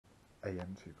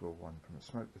AM241 from a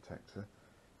smoke detector.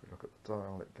 If we look at the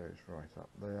dial, it goes right up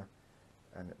there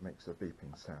and it makes a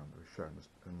beeping sound. We've shown this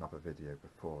in another video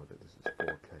before that this is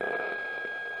 4K.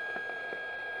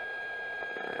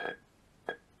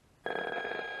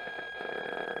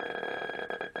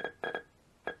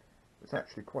 It's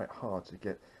actually quite hard to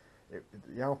get it.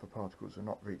 The alpha particles are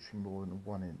not reaching more than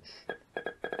 1 inch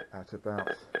at about,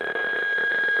 let's see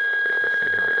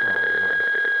how far away.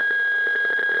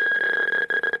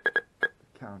 The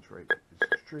count rate is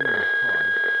extremely high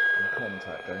in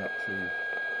contact, going up to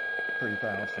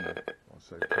 3,000 or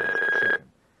so counts per second.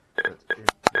 But if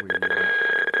we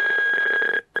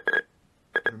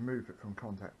remove it from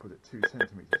contact, put it 2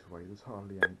 centimeters away, there's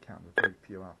hardly any count. There's very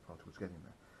few alpha particles getting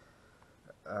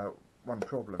there. One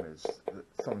problem is that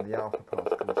some of the alpha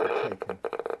particles are taken.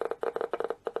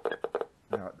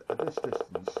 Now, at this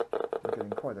distance, we're getting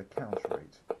quite a counter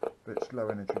rate, but it's low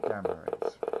energy gamma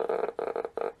rays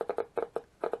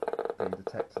being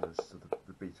detected as to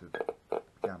the beta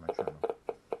gamma channel.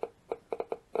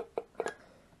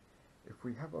 If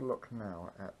we have a look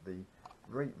now at the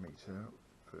rate meter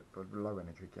for low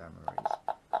energy gamma rays,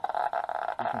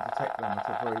 we can detect them at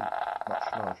a very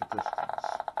much larger distance.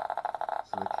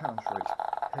 So the count rate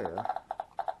here,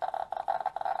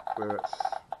 we're at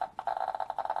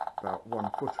about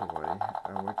 1 foot away,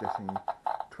 and we're getting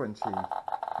 20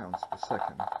 counts per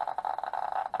second.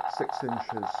 At 6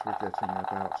 inches, we're getting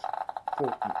about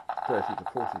 30 to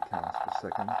 40 counts per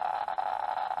second.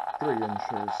 3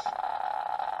 inches,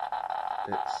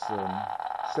 it's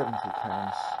 70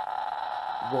 counts.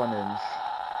 1 inch,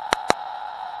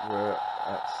 we're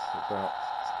at about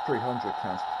 300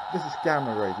 counts. This is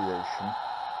gamma radiation,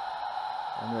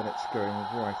 and then it's going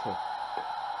right off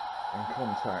in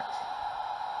contact.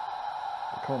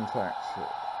 The contact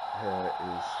here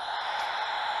is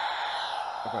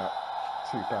about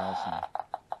 2,000,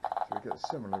 so we get a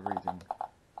similar reading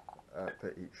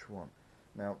for each one.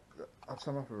 Now,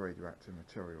 some other radioactive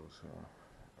materials are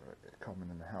common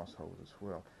in the household as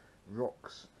well.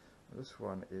 Rocks. This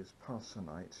one is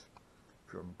parsenite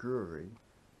from Grury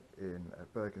in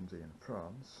Burgundy in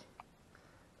France,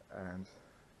 and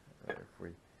if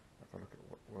we have a look at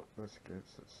what this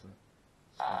gives, it's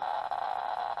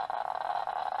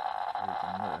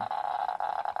reading there.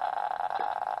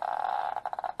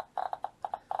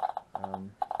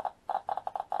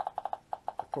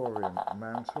 Thorium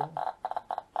mantle,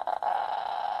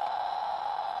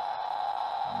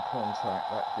 in contact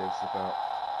that gives about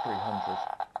 300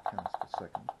 counts per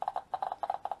second.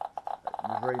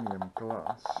 Uranium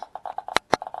glass,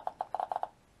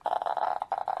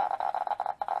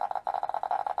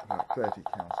 about 30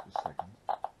 counts per second.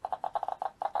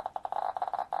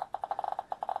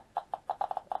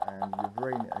 And a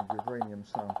uranium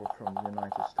sample from the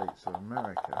United States of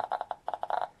America,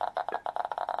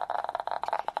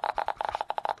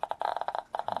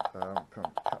 from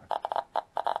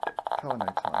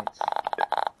carnotite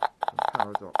from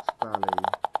Paradox Valley,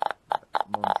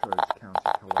 Montrose County,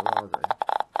 Colorado.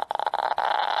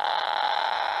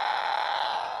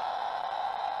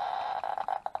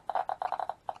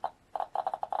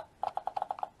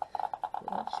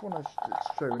 What I just want to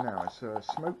show now is a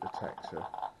smoke detector.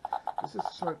 This is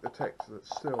a smoke detector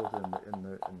that's sealed in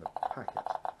the packet.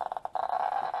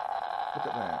 Look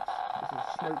at that. This is a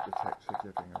smoke detector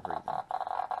giving a reading.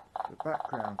 The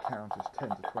background count is 10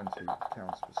 to 20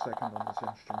 counts per second on this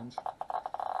instrument,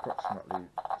 approximately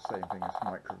the same thing as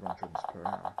microrungens per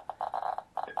hour.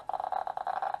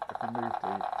 If we move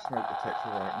the smoke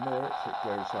detector right near it, it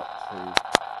goes up to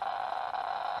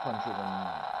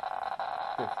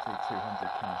 150,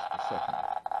 200 counts per second.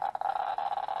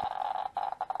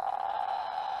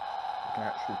 You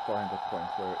can actually find a point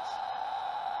where it's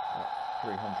at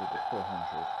 300 to 400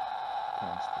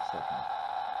 counts per second.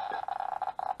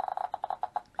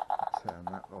 Turn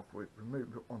that off. We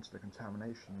move onto the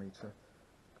contamination meter.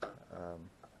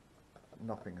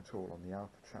 Nothing at all on the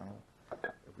alpha channel.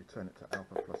 If we turn it to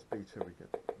alpha plus beta, we get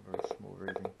a very small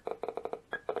reading.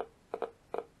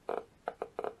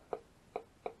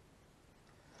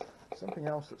 Something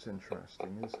else that's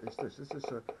interesting is this. This is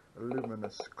a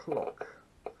luminous clock,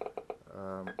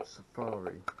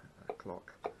 Safari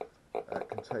clock,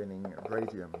 containing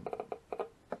radium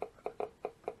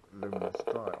luminous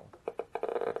dial.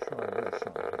 Try this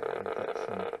on here. We get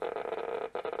some.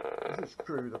 This is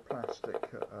through the plastic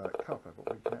cover, but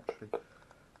we can actually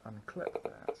unclip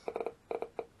that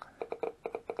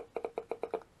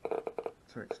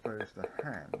to expose the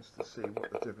hands to see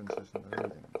what the difference is in the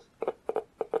readings.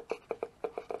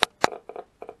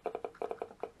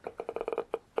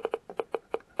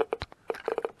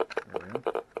 There we are.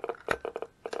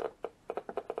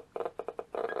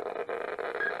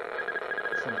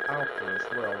 some alpha as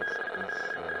well is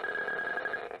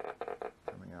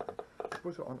coming out. If I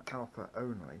put it on alpha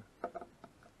only,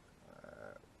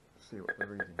 see what the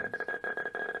reading is.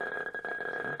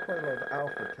 So quite a lot of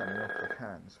alpha coming off the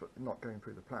hands, but not going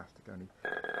through the plastic, only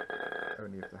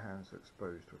if the hands are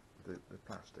exposed with the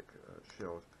plastic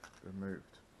shield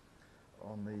removed.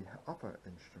 On the upper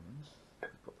instruments, we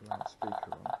put the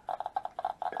loudspeaker on,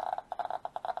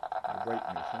 the rate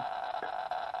meter.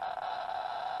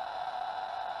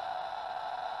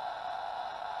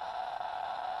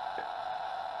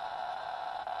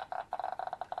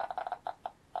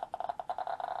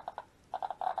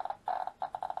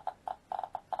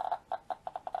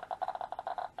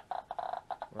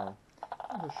 Well,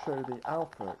 I'm going to show the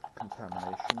alpha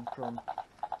contamination from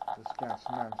this gas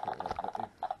mantle.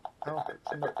 Alpha,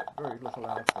 it's not very little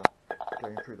alpha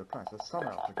going through the plastic. There's some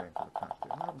alpha going through the plastic.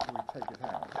 What happens when we take it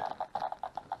out?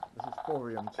 This is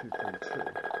thorium-232.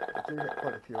 We do get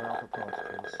quite a few alpha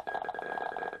particles.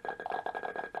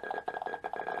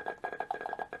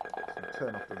 So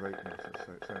turn off the rate meter,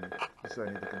 so it's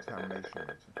only the contamination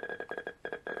meter.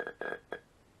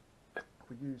 If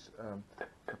we use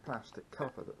the plastic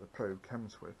cover that the probe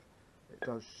comes with, it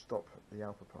does stop the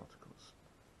alpha particles.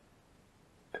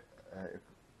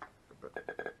 So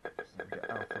we get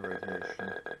alpha radiation.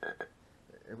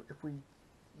 If we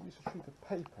use a sheet of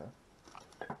paper,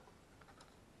 and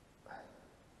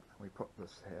we put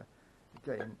this here,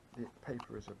 again the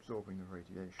paper is absorbing the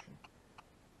radiation.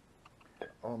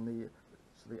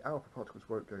 So the alpha particles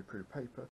won't go through paper.